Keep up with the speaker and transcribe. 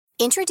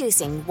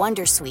Introducing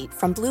Wondersuite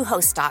from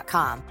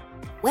Bluehost.com.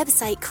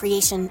 Website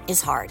creation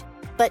is hard,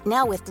 but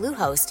now with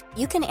Bluehost,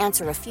 you can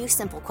answer a few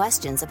simple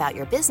questions about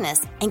your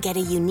business and get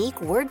a unique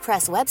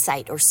WordPress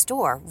website or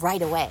store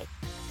right away.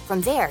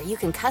 From there, you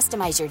can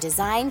customize your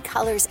design,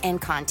 colors,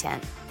 and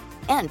content.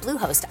 And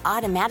Bluehost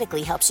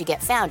automatically helps you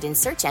get found in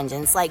search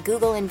engines like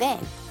Google and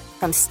Bing.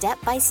 From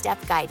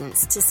step-by-step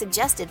guidance to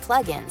suggested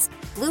plugins,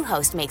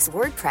 Bluehost makes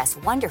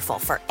WordPress wonderful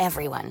for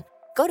everyone.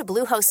 Go to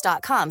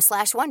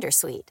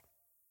bluehost.com/wondersuite.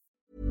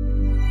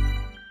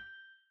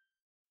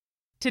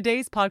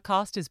 Today's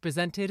podcast is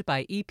presented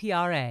by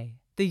EPRA,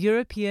 the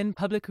European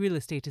Public Real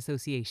Estate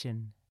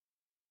Association.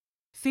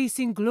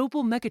 Facing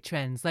global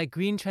megatrends like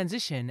green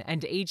transition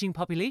and aging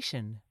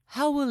population,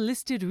 how will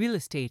listed real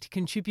estate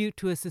contribute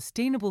to a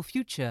sustainable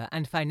future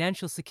and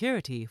financial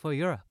security for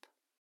Europe?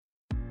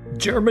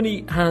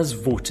 Germany has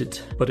voted,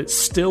 but it's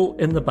still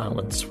in the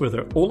balance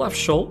whether Olaf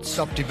Scholz Ich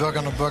glaube, die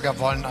Bürgerinnen und Bürger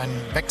wollen einen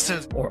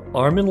Wechsel. or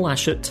Armin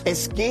Laschet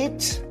Es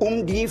geht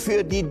die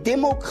für die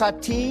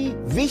Demokratie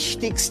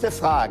wichtigste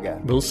Frage.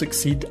 will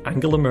succeed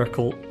Angela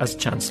Merkel as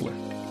Chancellor.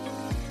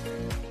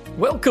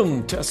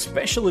 Welcome to a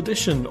special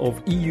edition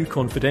of EU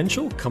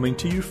Confidential, coming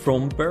to you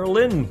from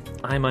Berlin.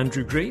 I'm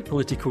Andrew Gray,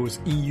 Politico's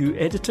EU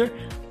editor,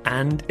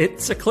 and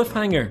it's a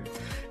cliffhanger.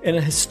 In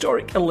a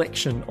historic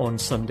election on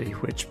Sunday,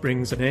 which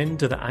brings an end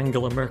to the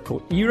Angela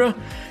Merkel era,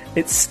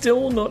 it's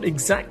still not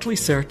exactly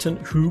certain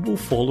who will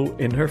follow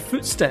in her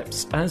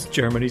footsteps as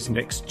Germany's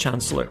next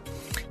Chancellor.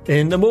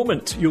 In a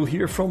moment, you'll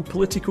hear from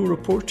Politico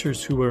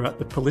reporters who were at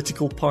the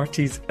political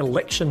party's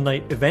election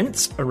night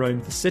events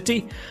around the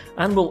city,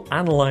 and will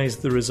analyse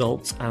the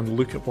results and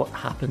look at what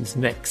happens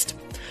next.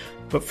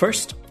 But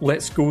first,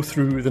 let's go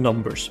through the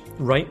numbers.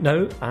 Right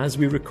now, as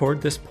we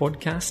record this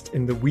podcast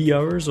in the wee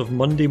hours of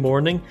Monday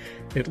morning,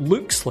 it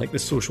looks like the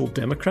Social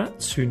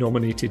Democrats, who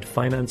nominated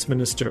Finance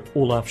Minister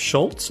Olaf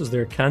Scholz as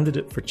their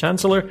candidate for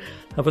Chancellor,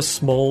 have a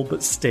small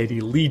but steady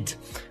lead.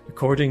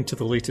 According to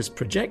the latest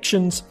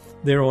projections,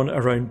 they're on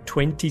around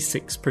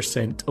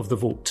 26% of the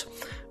vote,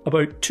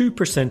 about 2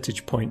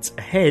 percentage points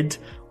ahead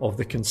of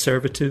the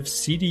Conservative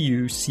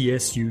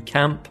CDU-CSU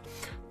camp,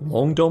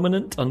 long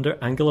dominant under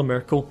Angela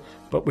Merkel,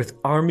 but with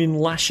Armin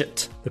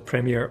Laschet, the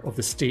Premier of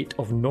the state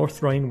of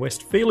North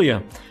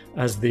Rhine-Westphalia,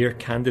 as their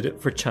candidate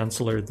for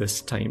Chancellor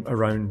this time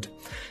around.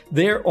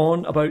 They're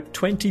on about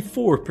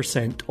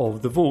 24%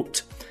 of the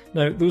vote.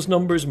 Now, those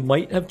numbers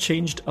might have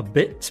changed a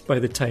bit by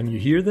the time you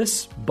hear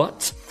this,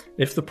 but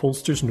if the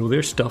pollsters know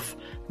their stuff,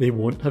 they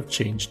won't have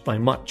changed by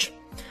much.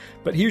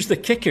 But here's the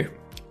kicker.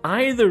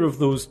 Either of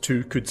those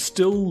two could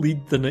still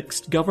lead the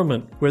next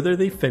government, whether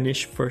they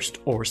finish first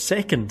or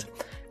second,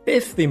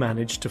 if they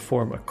manage to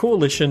form a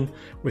coalition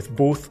with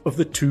both of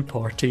the two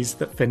parties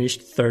that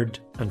finished third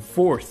and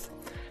fourth.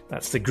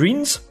 That's the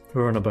Greens, who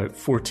are on about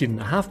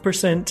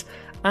 14.5%,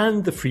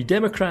 and the Free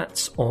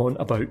Democrats on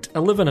about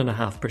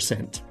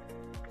 11.5%.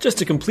 Just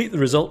to complete the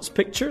results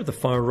picture, the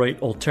far-right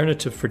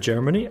Alternative for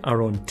Germany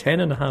are on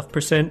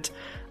 10.5%,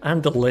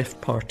 and the Left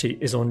Party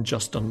is on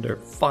just under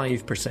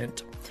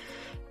 5%.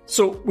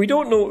 So we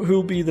don't know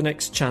who'll be the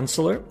next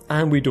Chancellor,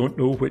 and we don't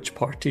know which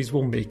parties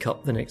will make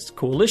up the next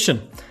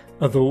coalition,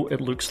 although it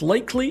looks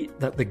likely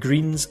that the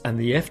Greens and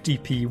the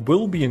FDP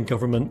will be in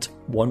government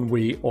one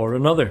way or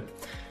another.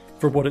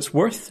 For what it's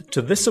worth,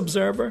 to this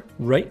observer,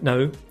 right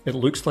now, it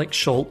looks like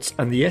Scholz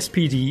and the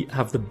SPD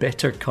have the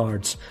better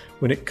cards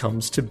when it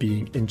comes to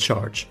being in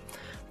charge.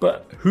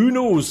 But who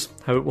knows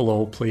how it will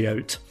all play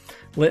out?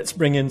 Let's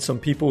bring in some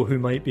people who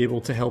might be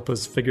able to help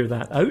us figure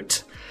that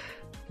out.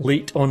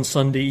 Late on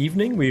Sunday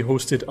evening, we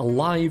hosted a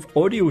live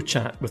audio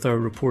chat with our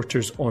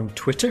reporters on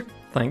Twitter.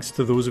 Thanks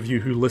to those of you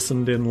who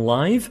listened in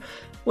live.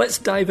 Let's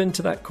dive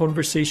into that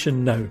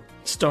conversation now,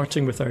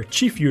 starting with our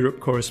Chief Europe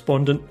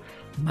correspondent,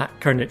 Matt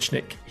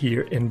Karnichnik,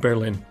 here in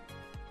Berlin.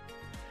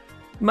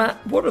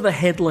 Matt, what are the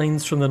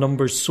headlines from the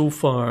numbers so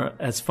far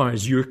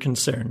as you're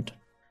concerned?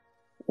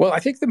 Well, I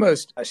think the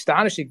most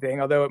astonishing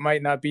thing, although it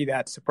might not be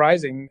that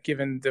surprising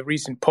given the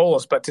recent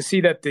polls, but to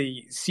see that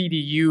the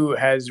CDU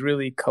has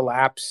really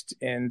collapsed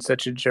in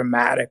such a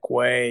dramatic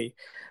way,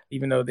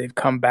 even though they've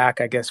come back,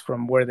 I guess,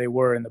 from where they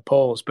were in the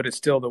polls, but it's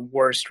still the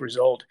worst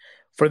result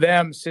for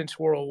them since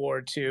World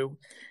War II.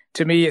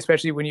 To me,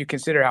 especially when you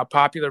consider how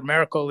popular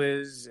Merkel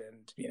is and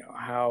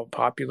how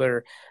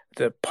popular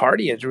the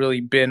party has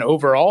really been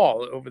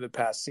overall over the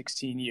past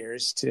 16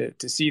 years,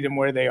 to see them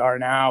where they are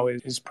now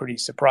is pretty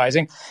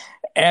surprising.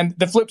 And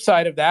the flip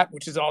side of that,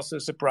 which is also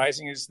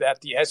surprising, is that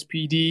the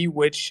SPD,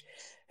 which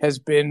has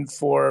been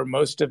for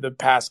most of the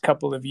past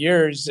couple of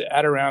years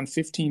at around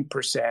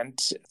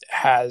 15%,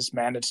 has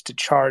managed to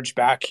charge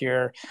back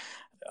here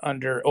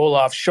under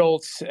Olaf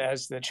Scholz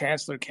as the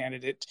chancellor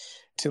candidate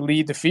to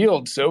lead the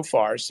field so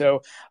far.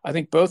 So I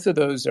think both of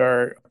those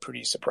are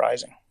pretty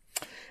surprising.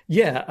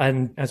 Yeah,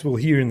 and as we'll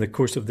hear in the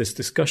course of this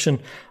discussion,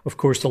 of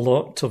course, a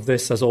lot of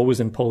this, as always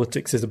in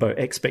politics, is about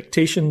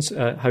expectations,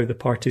 how the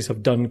parties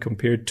have done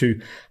compared to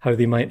how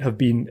they might have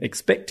been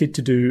expected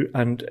to do.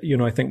 And,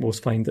 I think we'll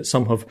find that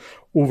some have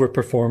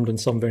overperformed and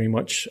some very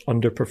much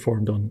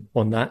underperformed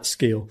on that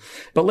scale.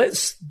 But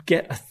let's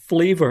get a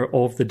flavour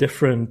of the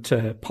different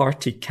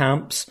party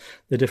camps,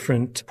 the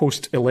different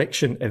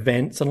post-election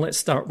events. And let's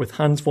start with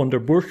Hans von der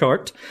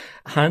Burchardt.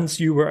 Hans,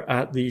 you were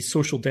at the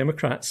Social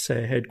Democrats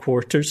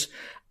headquarters.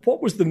 What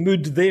was the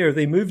mood there?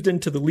 They moved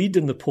into the lead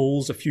in the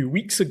polls a few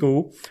weeks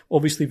ago,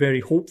 obviously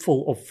very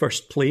hopeful of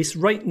first place.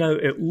 Right now,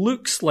 it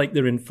looks like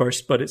they're in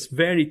first, but it's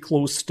very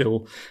close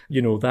still.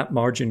 That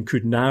margin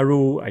could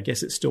narrow. I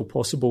guess it's still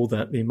possible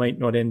that they might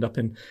not end up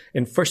in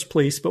first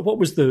place. But what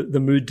was the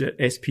mood at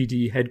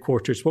SPD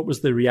headquarters? What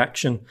was the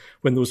reaction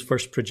when those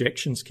first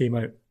projections came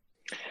out?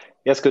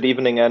 Yes, good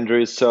evening,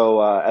 Andrew.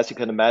 So as you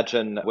can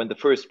imagine, when the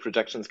first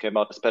projections came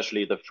out,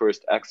 especially the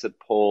first exit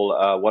poll,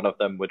 one of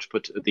them which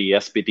put the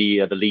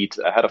SPD at the lead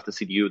ahead of the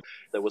CDU,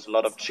 there was a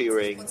lot of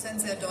cheering.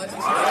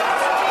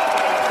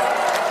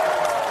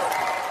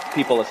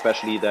 People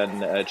especially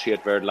then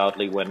cheered very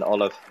loudly when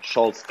Olaf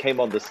Scholz came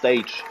on the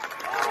stage.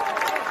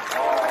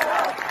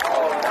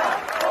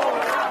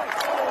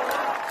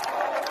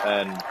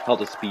 And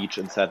held a speech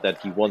and said that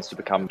he wants to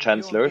become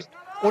chancellor.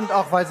 Und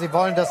auch weil sie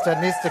wollen, dass der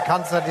nächste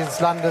Kanzler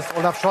dieses Landes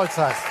Olaf Scholz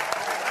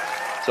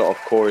heißt. So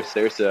of course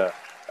there's a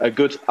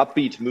good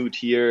upbeat mood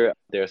here.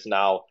 There's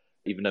now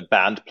even a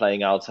band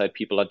playing outside.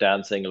 People are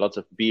dancing. Lots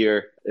of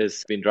beer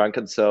is being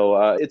drunken.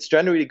 So it's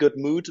generally a good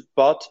mood.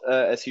 But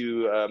as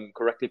you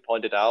correctly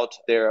pointed out,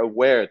 they're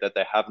aware that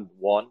they haven't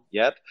won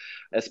yet.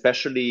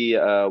 Especially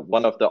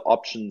one of the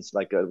options,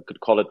 like we could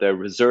call it the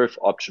reserve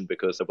option,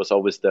 because there was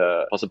always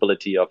the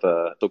possibility of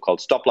a so-called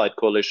stoplight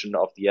coalition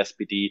of the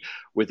SPD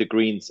with the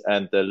Greens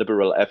and the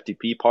liberal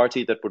FDP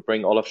party that would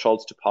bring Olaf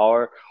Scholz to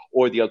power.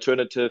 Or the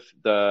alternative,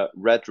 the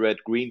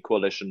red-red-green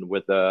coalition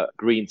with the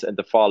Greens and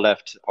the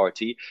far-left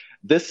party.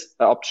 This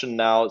option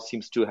now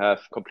seems to have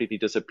completely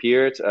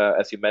disappeared.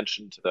 As you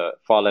mentioned, the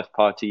far-left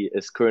party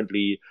is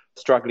currently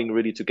struggling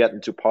really to get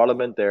into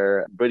parliament.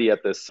 They're really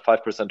at this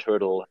 5%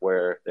 hurdle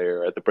where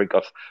they're at the brink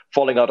of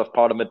falling out of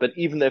parliament. But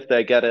even if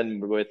they get in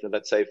with,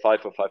 let's say,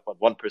 5 or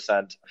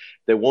 5.1%,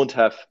 they won't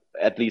have,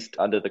 at least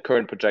under the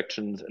current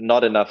projections,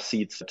 not enough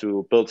seats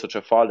to build such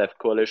a far-left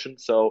coalition.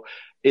 So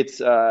it's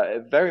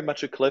very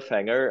much a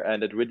cliffhanger,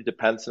 and it really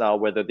depends now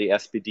whether the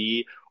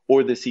SPD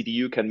or the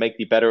CDU can make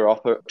the better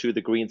offer to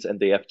the Greens and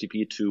the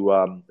FDP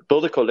to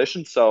build a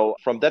coalition. So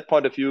from that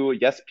point of view,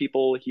 yes,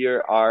 people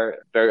here are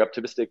very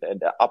optimistic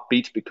and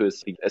upbeat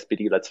because the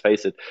SPD, let's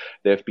face it,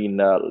 they've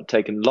been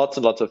taking lots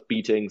and lots of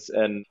beatings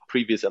in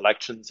previous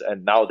elections,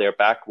 and now they're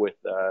back with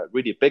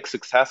really a big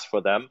success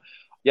for them.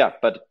 Yeah,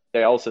 but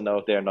they also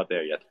know they're not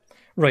there yet.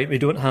 Right, they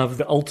don't have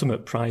the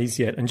ultimate prize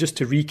yet. And just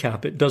to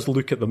recap, it does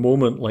look at the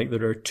moment like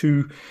there are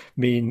two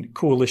main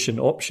coalition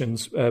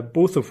options,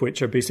 both of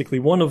which are basically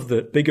one of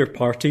the bigger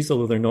parties,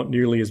 although they're not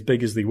nearly as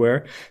big as they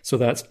were. So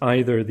that's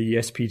either the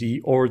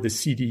SPD or the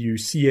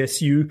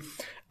CDU-CSU,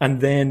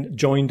 and then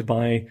joined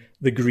by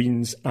the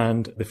Greens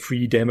and the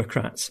Free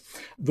Democrats.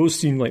 Those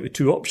seem like the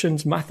two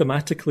options.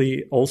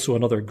 Mathematically, also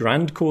another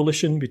grand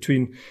coalition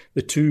between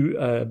the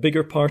two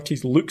bigger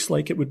parties looks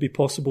like it would be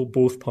possible.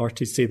 Both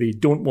parties say they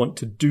don't want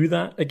to do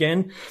that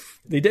again.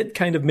 They did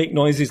kind of make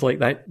noises like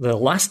that the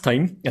last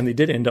time, and they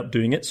did end up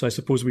doing it. So I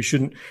suppose we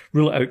shouldn't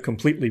rule it out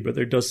completely, but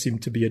there does seem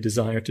to be a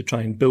desire to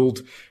try and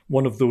build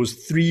one of those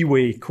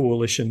three-way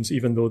coalitions,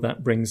 even though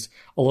that brings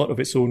a lot of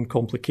its own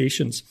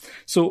complications.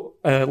 So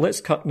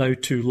let's cut now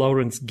to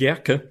Laurens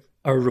Gerke,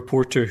 our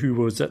reporter who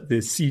was at the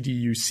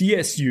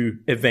CDU-CSU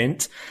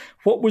event.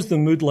 What was the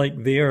mood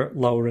like there,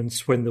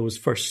 Laurens, when those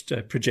first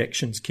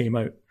projections came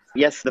out?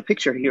 Yes, the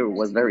picture here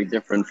was very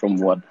different from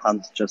what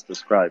Hans just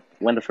described.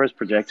 When the first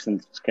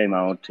projections came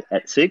out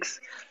at 6,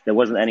 there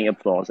wasn't any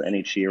applause,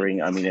 any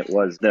cheering. I mean, it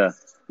was the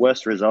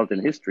worst result in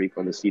history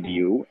for the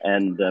CDU.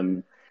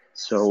 And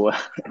so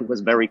it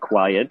was very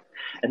quiet.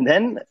 And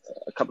then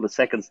a couple of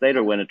seconds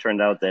later, when it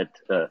turned out that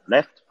the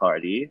left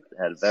party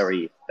had a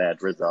very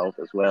bad result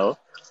as well,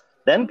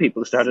 then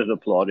people started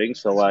applauding.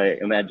 So I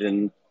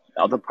imagine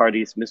other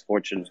parties'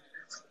 misfortune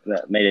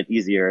that made it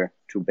easier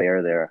to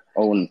bear their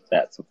own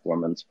bad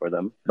performance for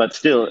them. But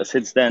still,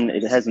 since then,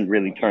 it hasn't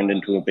really turned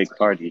into a big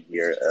party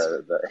here.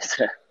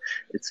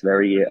 It's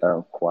very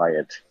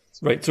quiet.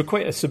 Right, so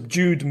quite a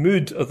subdued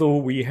mood, although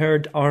we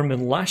heard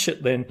Armin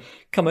Laschet then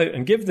come out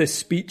and give this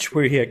speech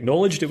where he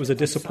acknowledged it was a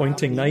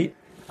disappointing night.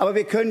 Aber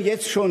wir können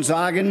jetzt schon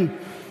sagen,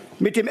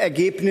 mit dem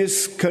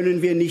Ergebnis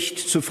können wir nicht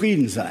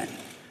zufrieden sein.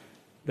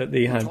 That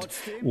they had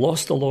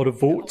lost a lot of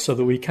votes,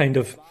 although he kind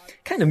of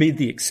made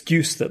the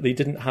excuse that they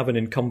didn't have an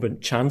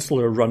incumbent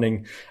chancellor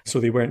running, so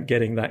they weren't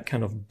getting that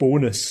kind of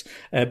bonus,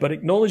 but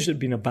acknowledged it had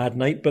been a bad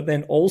night, but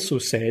then also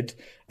said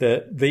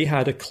that they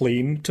had a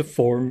claim to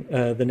form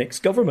the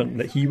next government,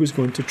 that he was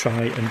going to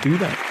try and do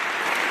that.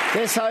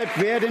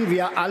 Deshalb werden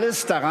wir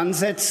alles daran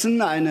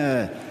setzen,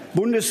 eine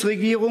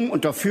Bundesregierung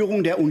unter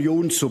Führung der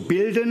Union zu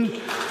bilden,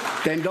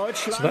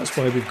 So that's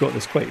why we've got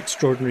this quite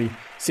extraordinary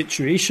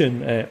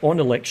situation on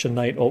election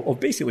night of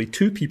basically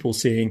two people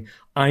saying,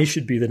 I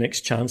should be the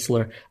next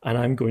Chancellor and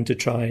I'm going to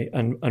try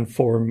and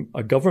form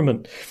a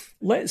government.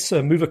 Let's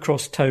move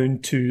across town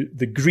to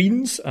the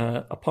Greens,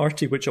 a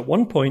party which at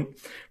one point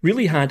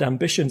really had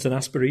ambitions and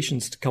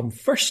aspirations to come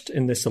first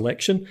in this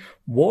election,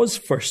 was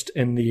first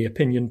in the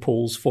opinion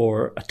polls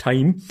for a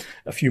time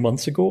a few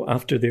months ago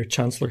after their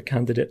Chancellor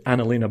candidate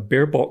Annalena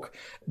Baerbock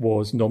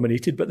was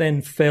nominated, but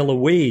then fell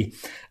away.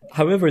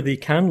 However, they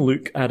can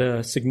look at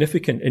a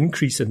significant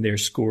increase in their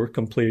score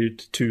compared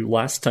to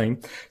last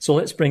time. So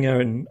let's bring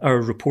in our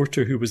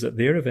reporter who was at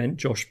their event,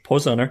 Josh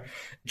Posaner.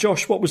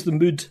 Josh, what was the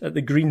mood at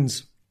the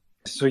Greens?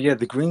 So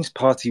the Greens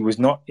party was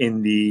not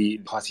in the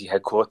party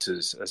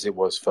headquarters as it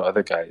was for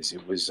other guys.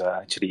 It was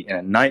actually in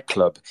a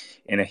nightclub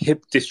in a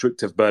hip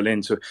district of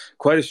Berlin. So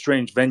quite a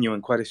strange venue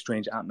and quite a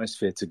strange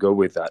atmosphere to go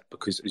with that.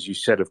 Because as you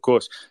said, of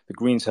course, the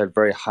Greens had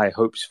very high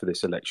hopes for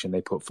this election.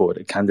 They put forward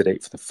a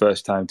candidate for the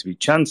first time to be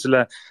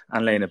Chancellor,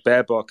 Annalena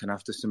Baerbock. And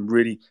after some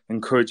really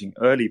encouraging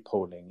early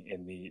polling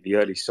in the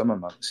early summer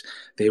months,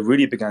 they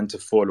really began to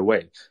fall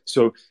away.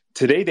 So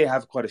today, they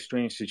have quite a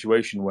strange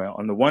situation where,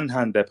 on the one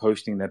hand, they're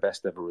posting their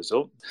best ever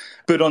result.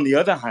 But on the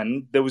other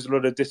hand, there was a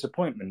lot of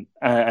disappointment.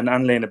 And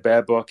Annalena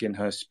Baerbock, in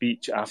her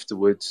speech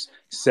afterwards,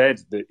 said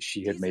that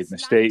she had made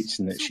mistakes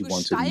and that she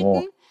wanted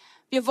more.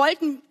 Wir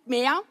wollten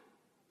mehr.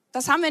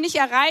 Das haben wir nicht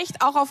erreicht,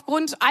 auch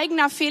aufgrund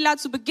eigener Fehler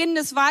zu Beginn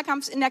des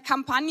Wahlkampfs in der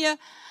Kampagne,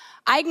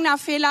 eigener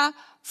Fehler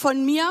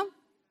von mir.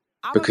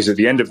 Because at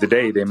the end of the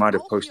day, they might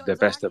have posted their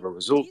best ever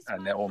result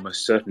and they're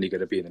almost certainly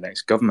going to be in the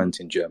next government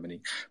in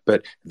Germany.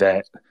 But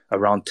they're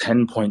around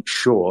 10 points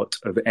short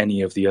of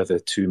any of the other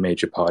two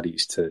major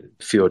parties to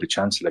field a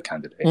Chancellor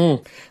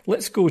candidate.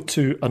 Let's go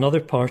to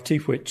another party,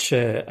 which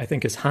I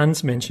think, as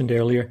Hans mentioned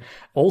earlier,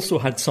 also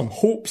had some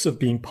hopes of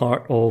being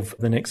part of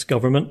the next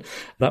government.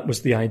 That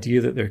was the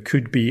idea that there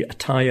could be a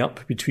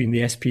tie-up between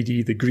the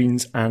SPD, the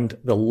Greens and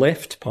the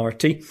Left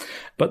Party.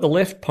 But the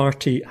Left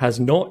Party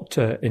has not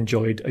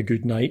enjoyed a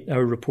good night.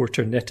 Our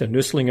reporter Netta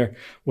Nusslinger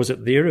was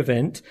at their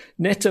event.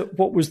 Netta,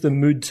 what was the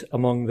mood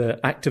among the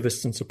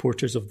activists and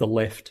supporters of the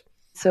Left?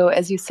 So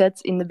as you said,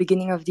 in the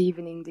beginning of the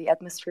evening, the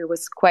atmosphere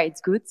was quite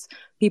good.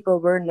 People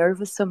were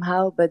nervous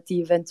somehow, but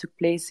the event took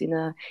place in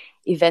an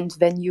event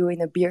venue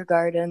in a beer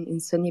garden in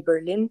sunny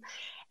Berlin.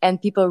 And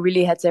people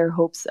really had their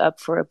hopes up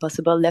for a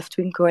possible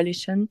left-wing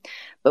coalition.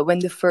 But when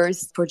the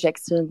first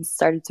projections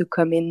started to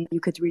come in,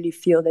 you could really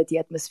feel that the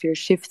atmosphere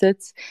shifted.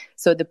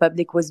 So the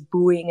public was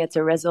booing at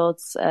the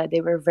results. They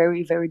were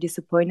very, very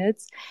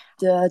disappointed.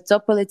 The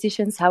top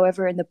politicians,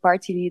 however, and the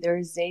party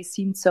leaders, they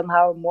seemed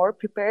somehow more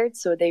prepared.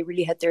 So they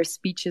really had their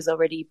speeches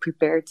already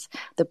prepared.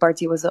 The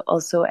party was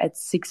also at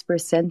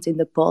 6% in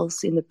the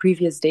polls in the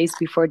previous days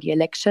before the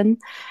election.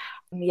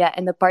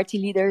 And the party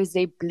leaders,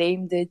 they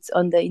blamed it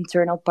on the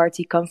internal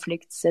party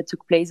conflicts that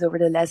took place over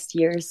the last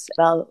years,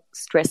 while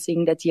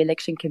stressing that the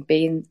election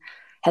campaign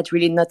had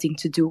really nothing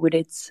to do with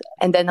it.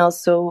 And then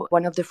also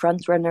one of the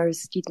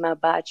frontrunners, Dietmar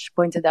Bartsch,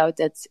 pointed out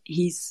that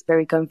he's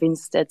very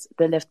convinced that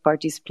the left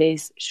party's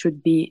place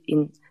should be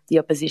in the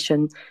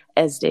opposition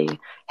as they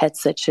had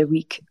such a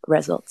weak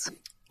result.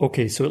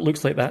 Okay, so it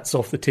looks like that's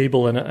off the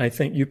table, and I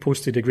think you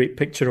posted a great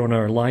picture on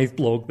our live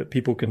blog that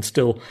people can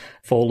still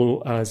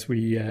follow as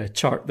we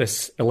chart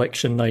this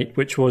election night,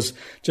 which was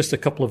just a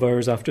couple of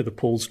hours after the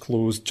polls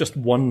closed. Just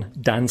one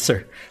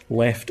dancer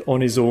left on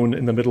his own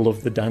in the middle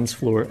of the dance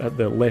floor at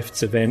the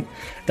Left's event,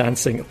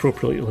 dancing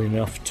appropriately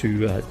enough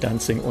to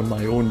Dancing on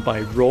My Own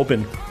by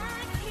Robin.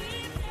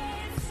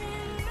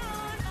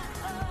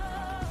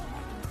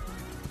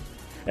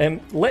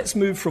 Let's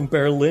move from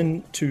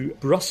Berlin to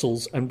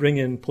Brussels and bring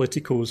in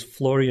Politico's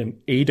Florian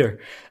Eder.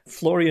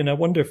 Florian, I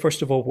wonder,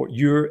 first of all, what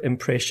your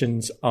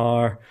impressions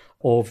are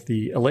of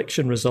the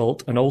election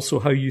result and also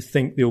how you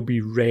think they'll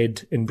be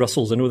read in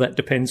Brussels. I know that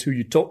depends who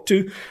you talk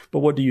to, but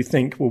what do you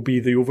think will be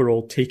the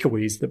overall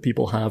takeaways that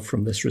people have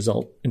from this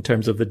result in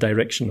terms of the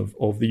direction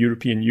of the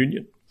European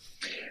Union?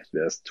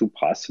 There's two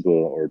possible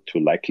or two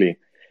likely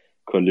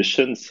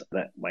coalitions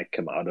that might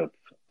come out of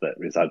the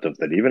result of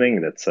that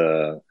evening. That's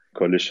a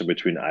coalition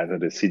between either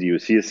the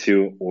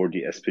CDU-CSU or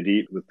the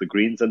SPD with the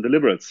Greens and the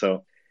Liberals.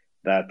 So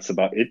that's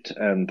about it.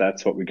 And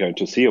that's what we're going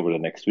to see over the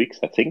next weeks.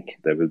 I think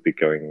there will be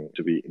going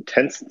to be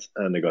intense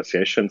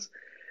negotiations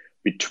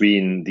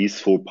between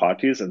these four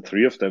parties, and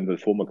three of them will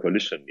form a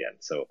coalition in the end.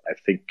 So I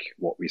think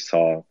what we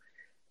saw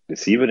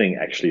this evening,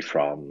 actually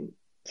from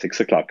 6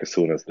 o'clock, as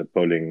soon as the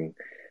polling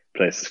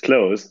places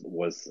closed,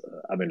 was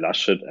Armin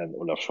Laschet and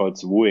Olaf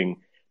Scholz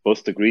wooing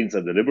both the Greens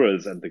and the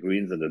Liberals, and the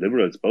Greens and the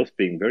Liberals both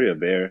being very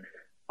aware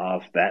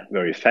of that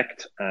very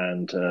fact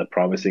and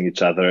promising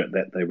each other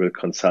that they will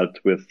consult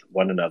with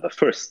one another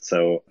first.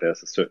 So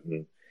there's a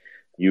certain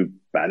new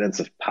balance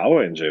of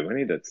power in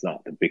Germany. That's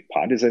not the big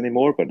parties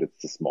anymore, but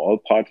it's the small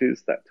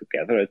parties that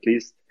together, at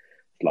least,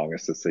 as long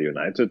as they're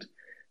united,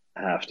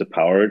 have the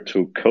power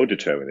to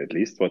co-determine at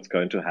least what's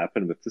going to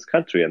happen with this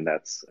country. And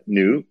that's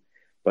new,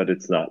 but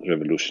it's not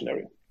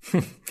revolutionary.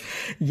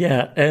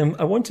 Yeah,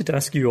 I wanted to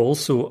ask you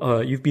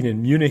also, you've been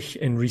in Munich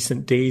in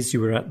recent days.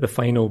 You were at the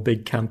final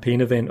big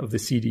campaign event of the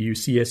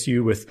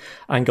CDU-CSU with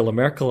Angela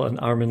Merkel and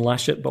Armin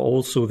Laschet, but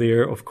also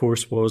there, of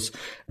course, was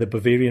the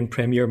Bavarian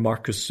Premier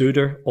Markus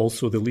Söder,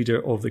 also the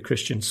leader of the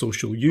Christian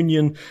Social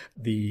Union,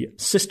 the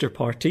sister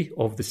party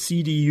of the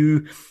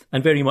CDU,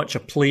 and very much a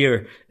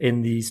player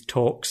in these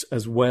talks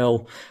as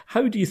well.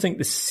 How do you think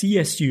the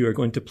CSU are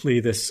going to play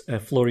this,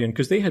 Florian?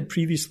 Because they had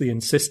previously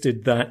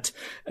insisted that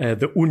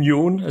the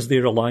Union, as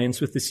their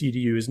alliance with the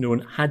CDU is known,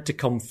 had to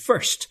come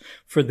first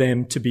for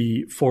them to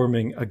be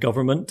forming a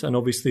government. And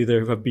obviously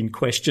there have been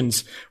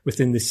questions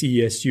within the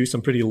CSU,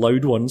 some pretty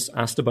loud ones,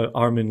 asked about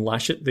Armin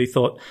Laschet. They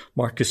thought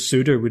Markus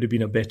Söder would have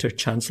been a better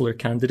chancellor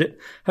candidate.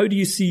 How do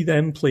you see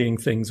them playing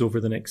things over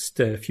the next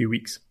few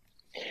weeks?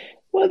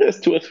 Well, there's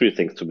two or three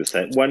things to be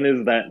said. One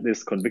is that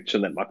this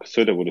conviction that Markus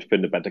Söder would have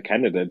been a better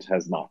candidate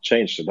has not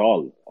changed at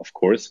all, of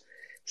course.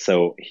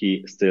 So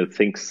he still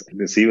thinks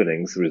this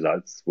evening's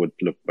results would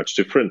look much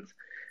different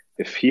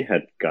if he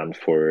had gone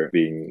for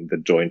being the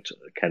joint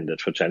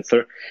candidate for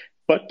chancellor.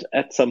 But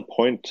at some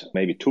point,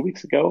 maybe 2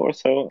 weeks ago or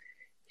so,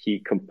 he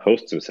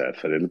composed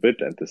himself a little bit,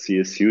 and the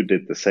CSU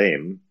did the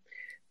same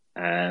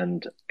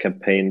and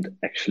campaigned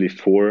actually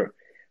for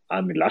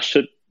Armin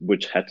Laschet,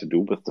 which had to do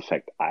with the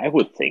fact, I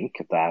would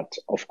think, that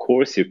of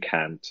course you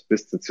can't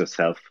distance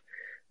yourself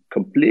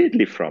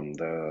completely from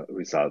the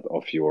result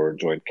of your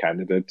joint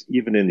candidate,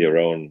 even in your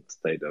own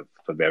state of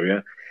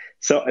Bavaria.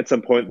 So at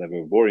some point, there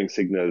were worrying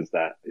signals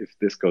that if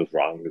this goes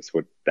wrong, this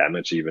would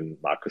damage even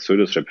Markus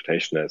Söder's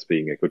reputation as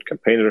being a good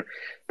campaigner.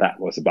 That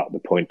was about the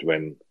point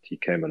when he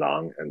came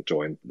along and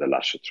joined the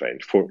Laschet train.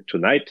 For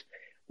tonight,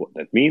 what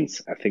that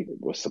means, I think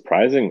it was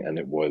surprising, and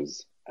it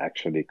was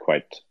actually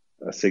quite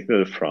a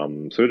signal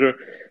from Söder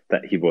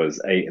that he was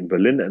A, in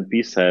Berlin, and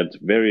B, said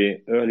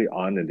very early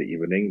on in the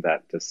evening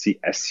that the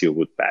CSU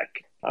would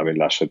back Armin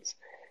Laschet's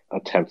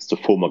attempts to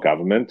form a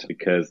government,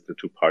 because the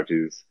two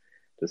parties,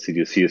 the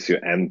CDU-CSU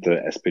and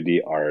the SPD,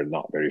 are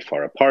not very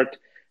far apart.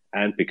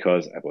 And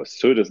because it was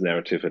Söder's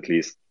narrative, at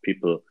least,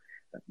 people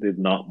did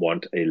not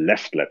want a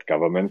left-led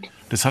government.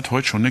 Das hat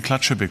heute schon eine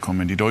Klatsche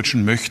bekommen. Die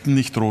Deutschen möchten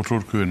nicht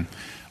Rot-Rot-Grün.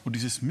 Und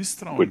dieses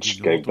Misstrauen,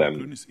 which gave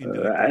them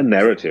a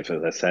narrative,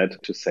 as I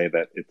said, to say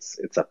that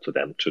it's up to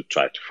them to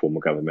try to form a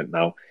government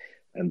now.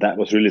 And that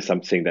was really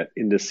something that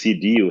in the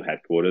CDU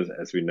headquarters,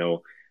 as we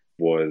know,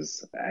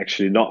 was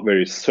actually not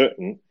very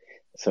certain.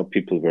 So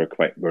people were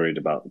quite worried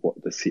about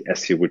what the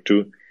CSU would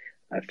do.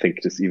 I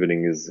think this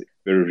evening is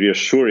very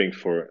reassuring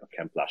for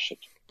Camp Laschet.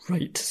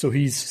 Right, so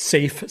he's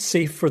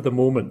safe for the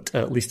moment,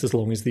 at least as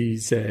long as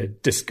these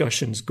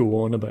discussions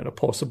go on about a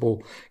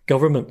possible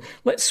government.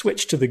 Let's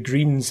switch to the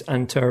Greens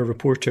and to our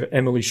reporter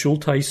Emily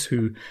Schultheis,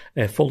 who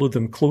followed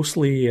them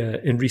closely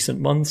in recent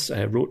months,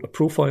 wrote a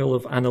profile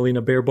of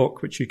Annalena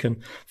Baerbock, which you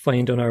can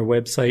find on our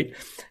website.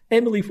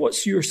 Emily,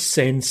 what's your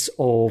sense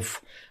of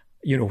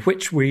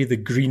which way the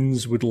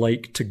Greens would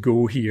like to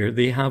go here?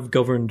 They have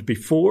governed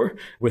before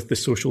with the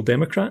Social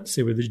Democrats.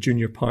 They were the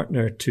junior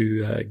partner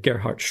to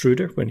Gerhard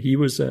Schröder when he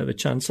was the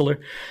Chancellor.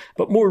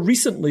 But more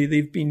recently,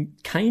 they've been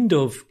kind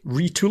of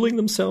retooling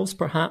themselves,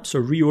 perhaps,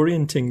 or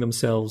reorienting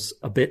themselves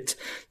a bit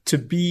to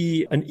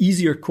be an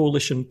easier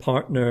coalition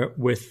partner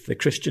with the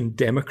Christian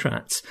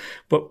Democrats.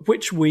 But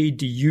which way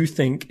do you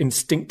think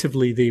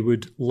instinctively they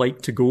would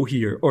like to go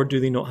here, or do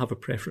they not have a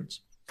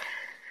preference?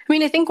 I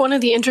mean, I think one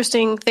of the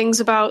interesting things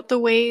about the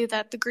way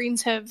that the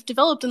Greens have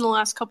developed in the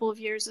last couple of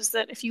years is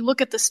that if you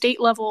look at the state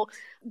level,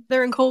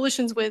 they're in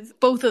coalitions with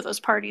both of those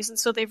parties. And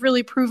so they've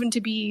really proven to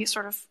be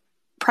sort of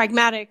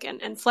pragmatic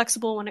and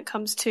flexible when it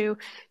comes to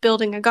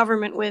building a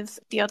government with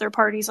the other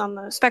parties on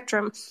the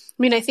spectrum. I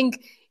mean, I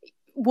think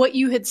what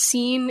you had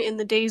seen in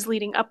the days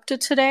leading up to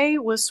today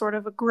was sort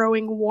of a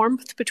growing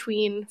warmth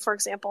between, for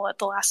example, at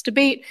the last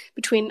debate,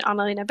 between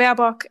Annalena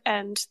Baerbock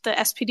and the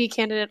SPD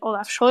candidate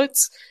Olaf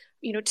Scholz.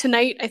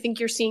 Tonight, I think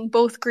you're seeing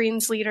both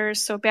Greens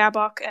leaders, so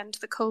Baerbock and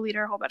the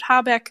co-leader Robert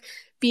Habeck,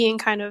 being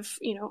kind of,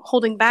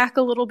 holding back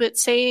a little bit,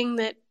 saying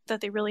that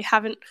they really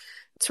haven't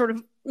sort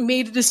of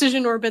made a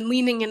decision or been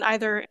leaning in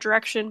either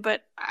direction.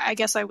 But I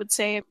guess I would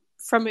say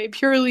from a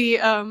purely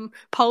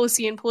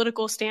policy and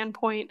political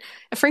standpoint,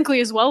 frankly,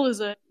 as well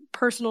as a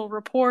personal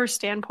rapport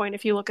standpoint,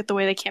 if you look at the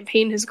way the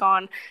campaign has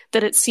gone,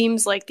 that it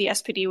seems like the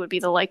SPD would be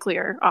the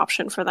likelier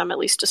option for them, at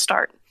least to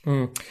start.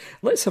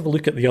 Let's have a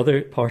look at the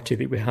other party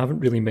that we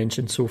haven't really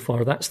mentioned so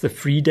far. That's the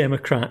Free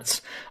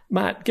Democrats.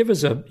 Matt, give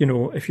us a,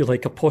 if you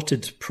like, a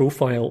potted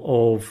profile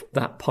of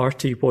that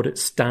party, what it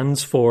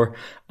stands for,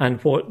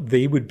 and what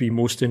they would be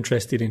most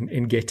interested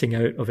in getting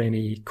out of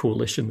any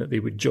coalition that they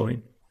would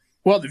join.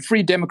 Well, the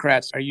Free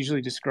Democrats are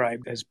usually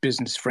described as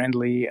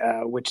business-friendly,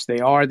 which they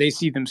are. They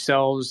see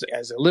themselves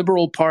as a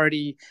liberal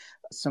party.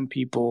 Some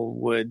people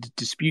would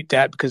dispute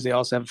that because they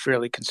also have a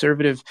fairly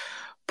conservative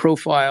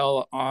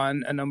profile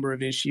on a number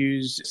of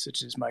issues,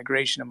 such as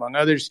migration, among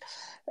others.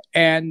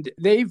 And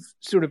they've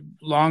sort of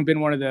long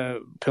been one of the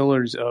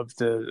pillars of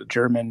the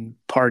German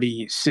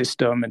party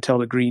system. Until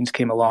the Greens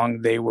came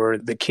along, they were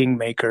the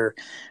kingmaker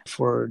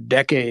for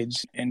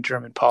decades in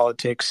German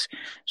politics,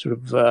 sort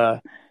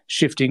of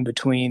shifting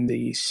between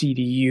the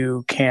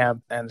CDU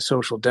camp and the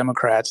Social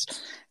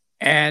Democrats.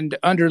 And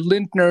under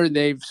Lindner,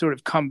 they've sort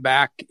of come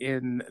back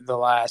in the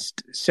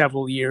last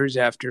several years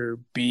after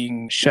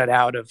being shut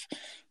out of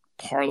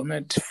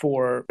Parliament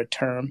for a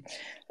term.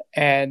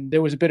 And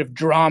there was a bit of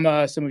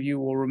drama, some of you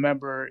will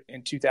remember,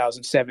 in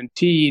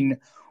 2017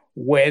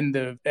 when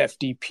the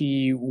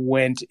FDP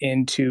went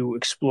into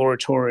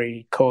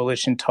exploratory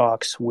coalition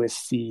talks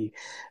with the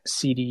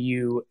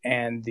CDU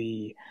and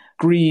the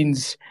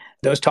Greens.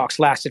 Those talks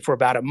lasted for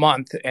about a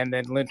month, and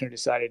then Lindner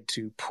decided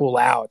to pull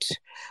out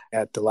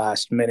at the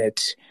last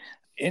minute.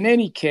 In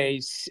any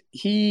case,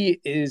 he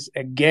is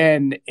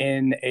again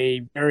in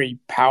a very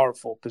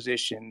powerful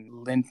position,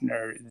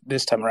 Lindner,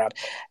 this time around,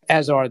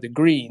 as are the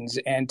Greens.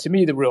 And to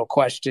me, the real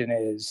question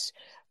is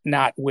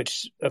not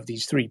which of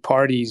these three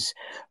parties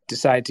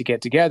decide to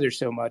get together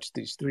so much,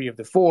 these three of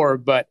the four,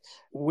 but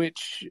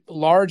which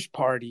large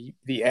party,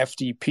 the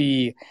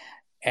FDP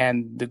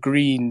and the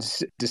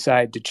Greens,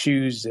 decide to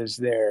choose as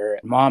their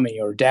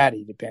mommy or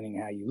daddy, depending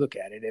how you look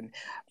at it. And,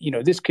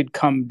 this could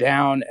come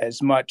down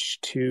as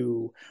much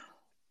to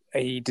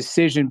a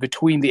decision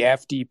between the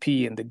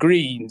FDP and the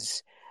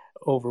Greens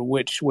over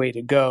which way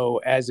to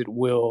go as it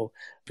will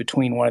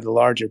between one of the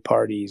larger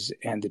parties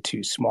and the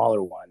two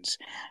smaller ones.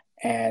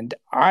 And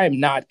I'm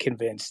not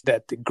convinced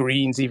that the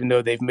Greens, even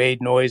though they've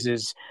made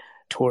noises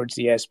towards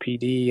the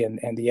SPD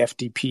and the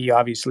FDP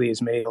obviously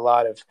has made a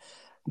lot of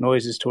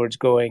noises towards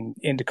going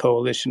into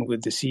coalition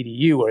with the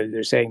CDU, or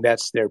they're saying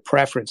that's their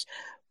preference.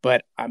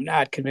 But I'm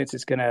not convinced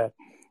it's going to,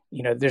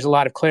 there's a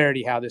lot of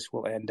clarity how this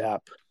will end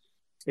up.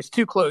 It's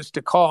too close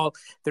to call.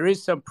 There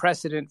is some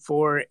precedent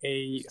for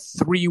a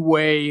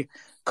three-way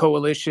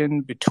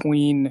coalition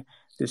between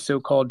the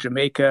so-called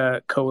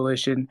Jamaica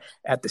coalition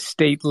at the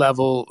state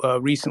level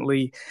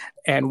recently.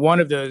 And one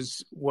of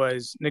those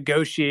was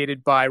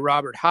negotiated by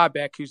Robert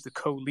Habeck, who's the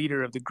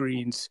co-leader of the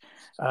Greens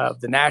of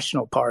the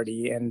National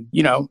Party. And,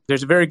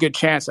 there's a very good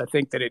chance, I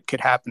think, that it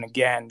could happen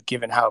again,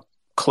 given how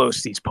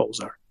close these polls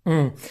are.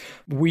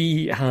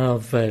 We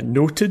have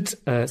noted,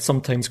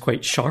 sometimes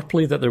quite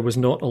sharply, that there was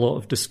not a lot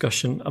of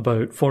discussion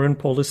about foreign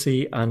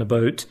policy and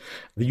about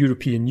the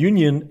European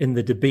Union in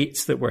the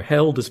debates that were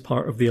held as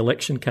part of the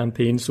election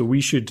campaign. So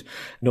we should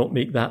not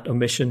make that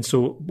omission.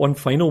 So one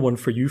final one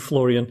for you,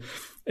 Florian.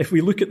 If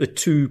we look at the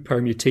two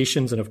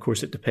permutations, and of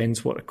course it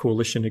depends what a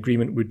coalition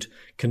agreement would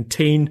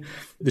contain,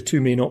 the two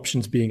main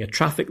options being a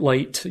traffic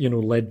light,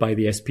 led by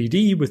the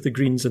SPD with the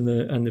Greens and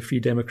the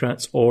Free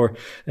Democrats, or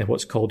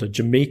what's called a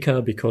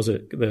Jamaica, because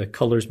the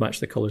colours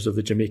match the colours of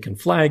the Jamaican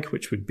flag,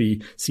 which would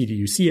be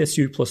CDU,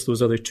 CSU, plus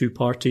those other two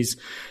parties.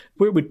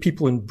 Where would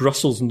people in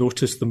Brussels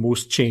notice the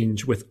most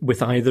change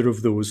with either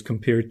of those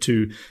compared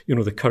to,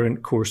 the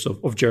current course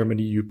of German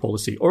EU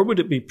policy? Or would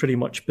it be pretty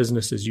much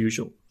business as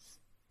usual?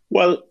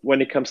 Well,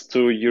 when it comes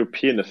to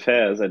European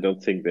affairs, I don't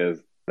think there's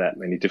that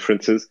many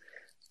differences.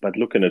 But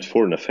looking at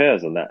foreign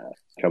affairs, and that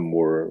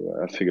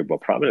figured more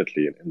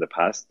prominently in the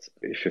past.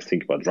 If you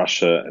think about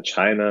Russia and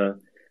China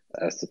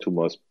as the two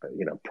most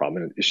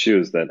prominent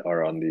issues that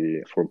are on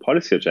the foreign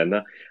policy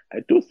agenda,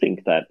 I do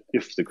think that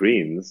if the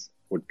Greens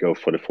would go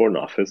for the Foreign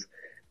Office,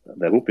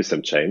 there would be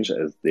some change,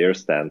 as their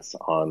stance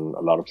on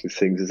a lot of these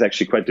things is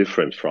actually quite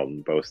different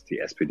from both the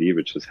SPD,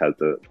 which has held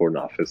the Foreign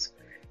Office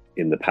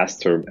in the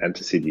past term, and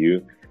the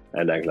CDU.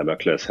 And Angela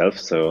Merkel herself.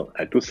 So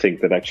I do think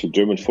that actually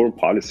German foreign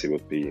policy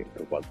would be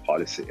the one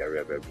policy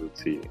area where we would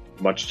see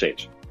much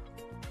change.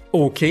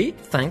 Okay,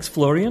 thanks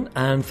Florian,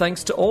 and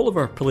thanks to all of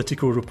our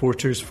political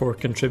reporters for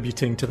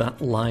contributing to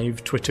that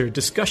live Twitter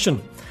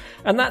discussion.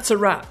 And that's a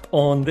wrap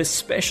on this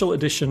special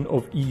edition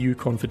of EU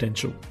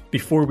Confidential.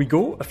 Before we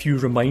go, a few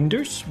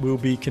reminders. We'll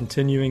be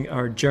continuing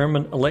our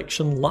German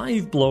election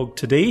live blog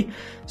today,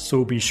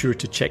 so be sure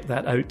to check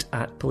that out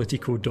at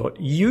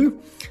politico.eu.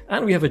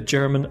 And we have a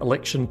German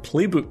election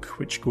playbook,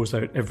 which goes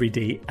out every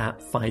day at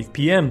 5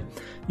 p.m.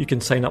 You can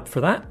sign up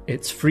for that.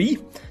 It's free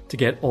to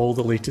get all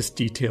the latest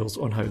details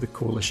on how the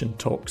coalition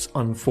talks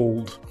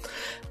unfold.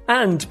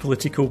 And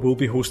Politico will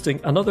be hosting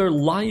another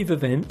live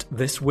event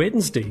this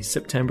Wednesday,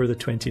 September the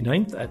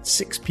 29th at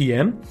 6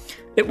 p.m.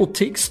 It will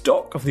take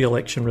stock of the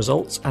election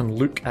results and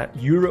look at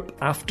Europe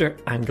after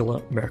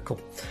Angela Merkel.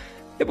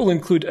 It will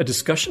include a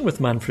discussion with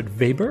Manfred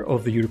Weber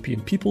of the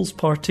European People's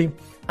Party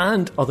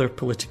and other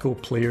political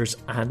players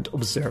and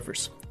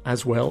observers,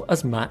 as well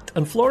as Matt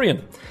and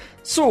Florian.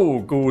 So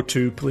go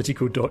to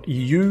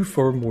politico.eu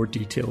for more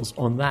details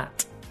on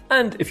that.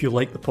 And if you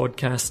like the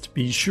podcast,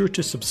 be sure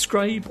to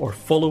subscribe or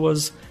follow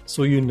us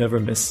so you never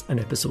miss an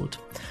episode.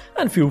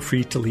 And feel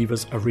free to leave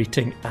us a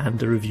rating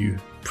and a review,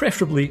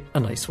 preferably a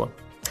nice one.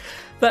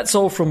 That's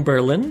all from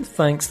Berlin.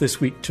 Thanks this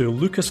week to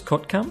Lucas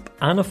Kottkamp,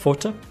 Anna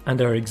Fota,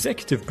 and our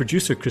executive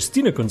producer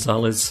Christina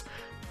Gonzalez.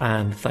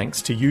 And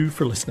thanks to you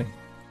for listening.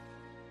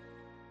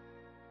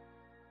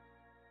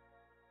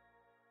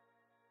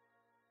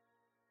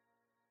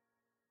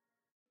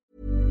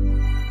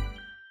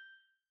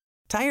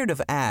 Tired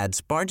of ads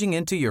barging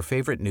into your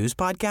favorite news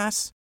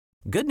podcasts?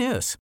 Good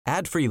news.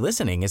 Ad-free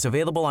listening is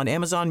available on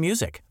Amazon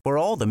Music for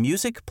all the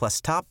music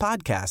plus top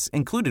podcasts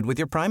included with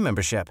your Prime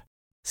membership.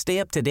 Stay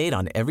up to date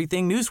on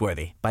everything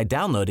newsworthy by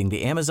downloading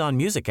the Amazon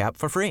Music app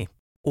for free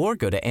or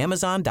go to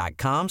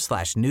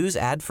amazon.com/news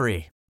ad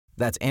free.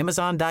 That's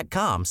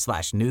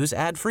amazon.com/news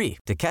ad free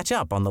to catch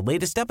up on the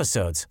latest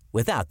episodes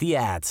without the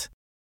ads.